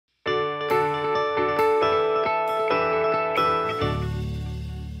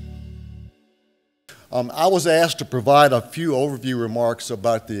I was asked to provide a few overview remarks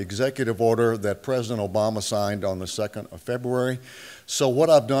about the executive order that President Obama signed on the 2nd of February. So what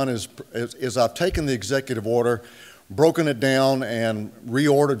I've done is I've taken the executive order, broken it down, and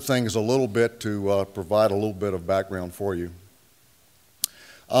reordered things a little bit to provide a little bit of background for you.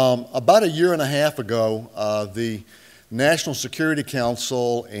 About a year and a half ago, the National Security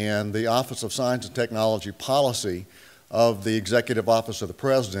Council and the Office of Science and Technology Policy of the Executive Office of the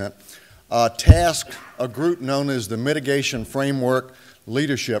President tasked a group known as the Mitigation Framework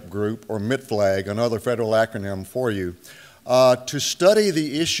Leadership Group, or MITFLAG, another federal acronym for you, to study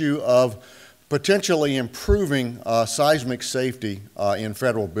the issue of potentially improving seismic safety in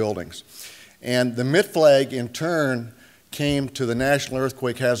federal buildings. And the MITFLAG, in turn, came to the National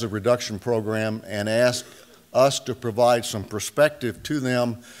Earthquake Hazard Reduction Program and asked us to provide some perspective to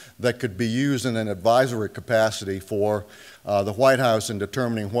them that could be used in an advisory capacity for the White House in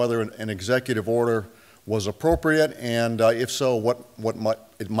determining whether an executive order was appropriate, and if so, what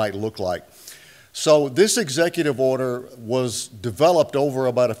it might look like. So this executive order was developed over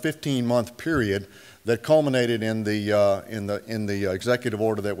about a 15-month period that culminated in the executive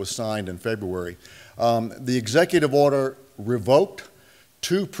order that was signed in February. The executive order revoked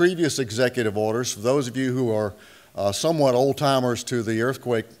two previous executive orders. For those of you who are somewhat old-timers to the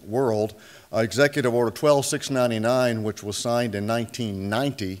earthquake world, Executive Order 12699, which was signed in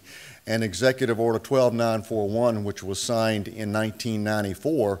 1990, and Executive Order 12941, which was signed in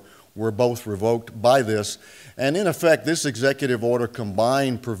 1994, were both revoked by this. And in effect, this executive order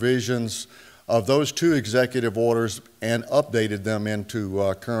combined provisions of those two executive orders and updated them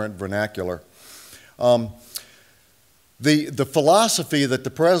into current vernacular. The philosophy that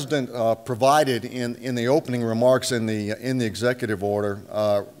the President provided in the opening remarks in the executive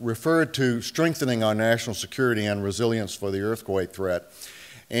order referred to strengthening our national security and resilience for the earthquake threat.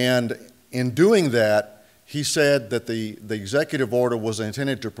 And in doing that, he said that the executive order was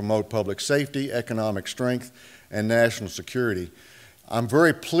intended to promote public safety, economic strength, and national security. I'm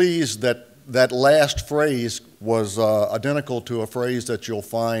very pleased that that last phrase was identical to a phrase that you'll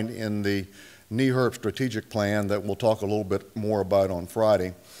find in the NEC strategic plan that we'll talk a little bit more about on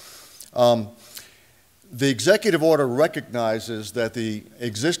Friday. The executive order recognizes that the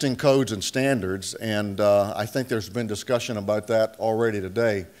existing codes and standards, and I think there's been discussion about that already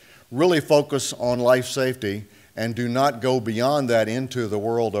today, really focus on life safety and do not go beyond that into the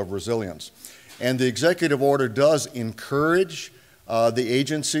world of resilience. And the executive order does encourage the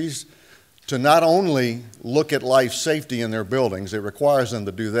agencies to not only look at life safety in their buildings, it requires them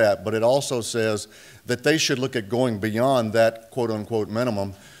to do that, but it also says that they should look at going beyond that quote-unquote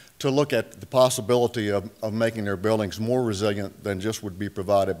minimum to look at the possibility of making their buildings more resilient than just would be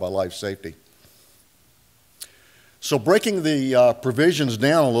provided by life safety. So breaking the provisions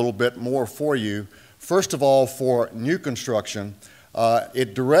down a little bit more for you, first of all, for new construction,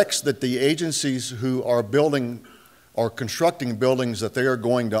 it directs that the agencies who are building or constructing buildings that they are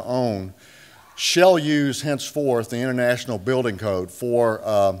going to own shall use henceforth the International Building Code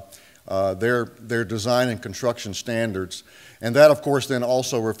for their design and construction standards. And that, of course, then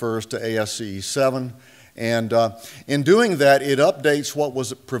also refers to ASCE 7. And in doing that, it updates what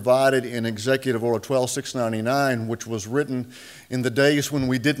was provided in Executive Order 12699, which was written in the days when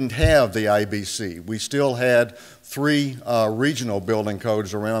we didn't have the IBC. We still had 3 regional building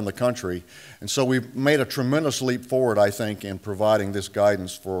codes around the country. And so we've made a tremendous leap forward, I think, in providing this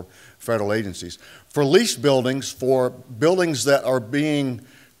guidance for federal agencies. For leased buildings, for buildings that are being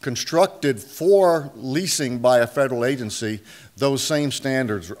constructed for leasing by a federal agency, those same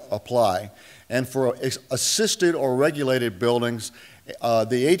standards apply. And for assisted or regulated buildings,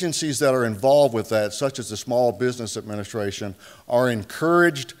 the agencies that are involved with that, such as the Small Business Administration, are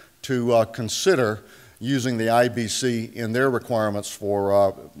encouraged to consider using the IBC in their requirements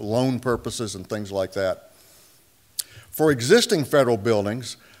for loan purposes and things like that. For existing federal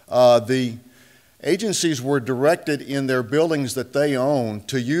buildings, the agencies were directed in their buildings that they own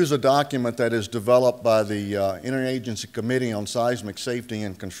to use a document that is developed by the Interagency Committee on Seismic Safety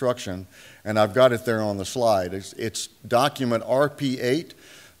and Construction, and I've got it there on the slide. It's document RP8,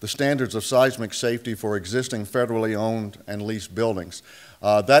 the Standards of Seismic Safety for Existing Federally Owned and Leased Buildings.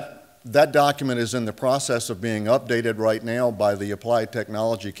 That document is in the process of being updated right now by the Applied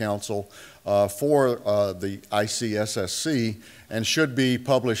Technology Council for the ICSSC and should be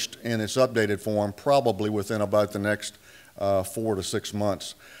published in its updated form probably within about the next 4 to 6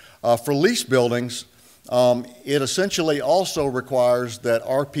 months. For lease buildings, it essentially also requires that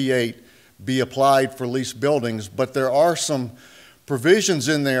RP8 be applied for lease buildings, but there are some provisions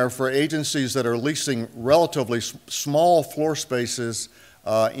in there for agencies that are leasing relatively small floor spaces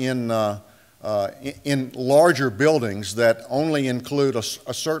in in larger buildings that only include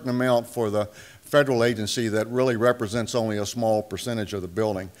a certain amount for the federal agency that really represents only a small percentage of the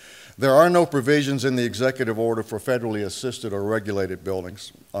building. There are no provisions in the executive order for federally assisted or regulated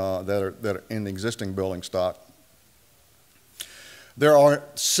buildings that are in the existing building stock. There are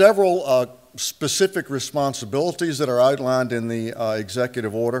several specific responsibilities that are outlined in the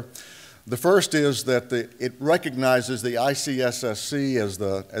executive order. The first is that it recognizes the ICSSC as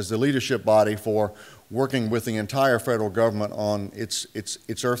the leadership body for working with the entire federal government on its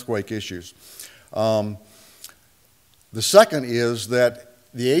earthquake issues. The second is that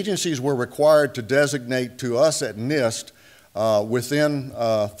the agencies were required to designate to us at NIST within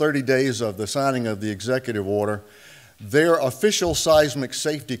 30 days of the signing of the executive order their official seismic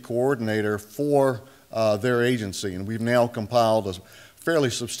safety coordinator for their agency. And we've now compiled a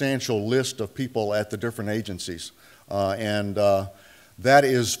fairly substantial list of people at the different agencies. That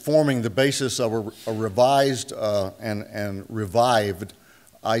is forming the basis of a revised and revived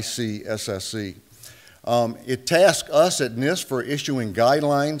ICSSC. It tasks us at NIST for issuing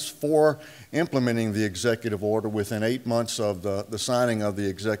guidelines for implementing the executive order within 8 months of the signing of the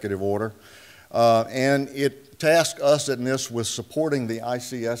executive order. And it tasks us at NIST with supporting the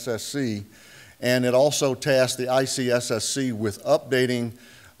ICSSC, and it also tasks the ICSSC with updating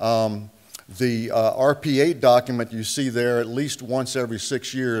the RP8 document you see there at least once every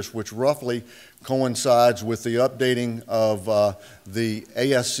 6 years, which roughly coincides with the updating of the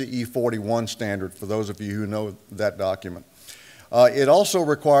ASCE 41 standard, for those of you who know that document. It also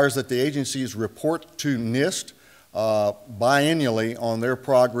requires that the agencies report to NIST biannually on their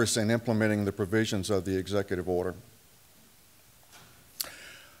progress in implementing the provisions of the executive order.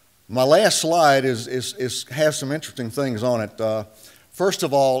 My last slide has some interesting things on it. First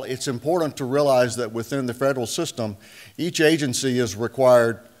of all, it's important to realize that within the federal system, each agency is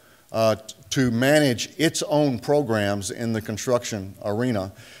required to manage its own programs in the construction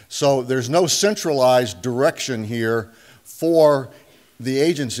arena. So there's no centralized direction here for the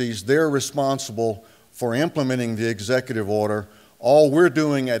agencies. They're responsible for implementing the executive order. All we're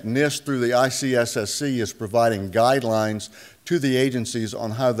doing at NIST through the ICSSC is providing guidelines to the agencies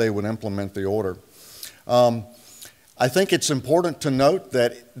on how they would implement the order. I think it's important to note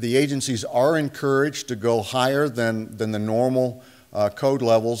that the agencies are encouraged to go higher than the normal code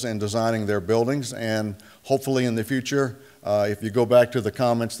levels in designing their buildings, and hopefully in the future, if you go back to the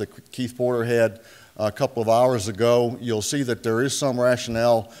comments that Keith Porter had a couple of hours ago, you'll see that there is some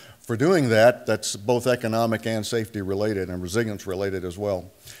rationale for doing that that's both economic and safety related and resilience related as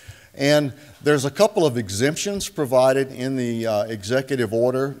well. And there's a couple of exemptions provided in the executive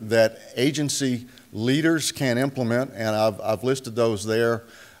order that agency leaders can implement, and I've listed those there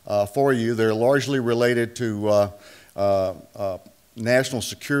for you. They're largely related to national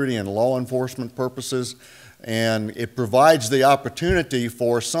security and law enforcement purposes, and it provides the opportunity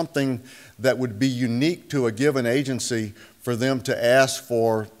for something that would be unique to a given agency for them to ask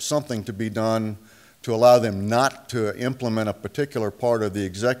for something to be done to allow them not to implement a particular part of the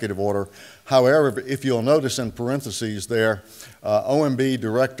executive order. However, if you'll notice in parentheses there, OMB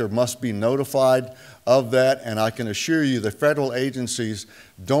director must be notified of that, and I can assure you the federal agencies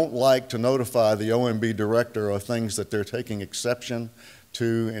don't like to notify the OMB director of things that they're taking exception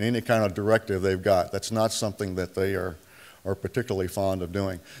to in any kind of directive they've got. That's not something that they are particularly fond of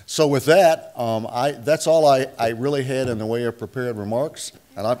doing. So with that, that's all I really had in the way of prepared remarks,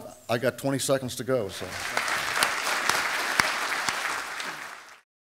 and I got 20 seconds to go. So.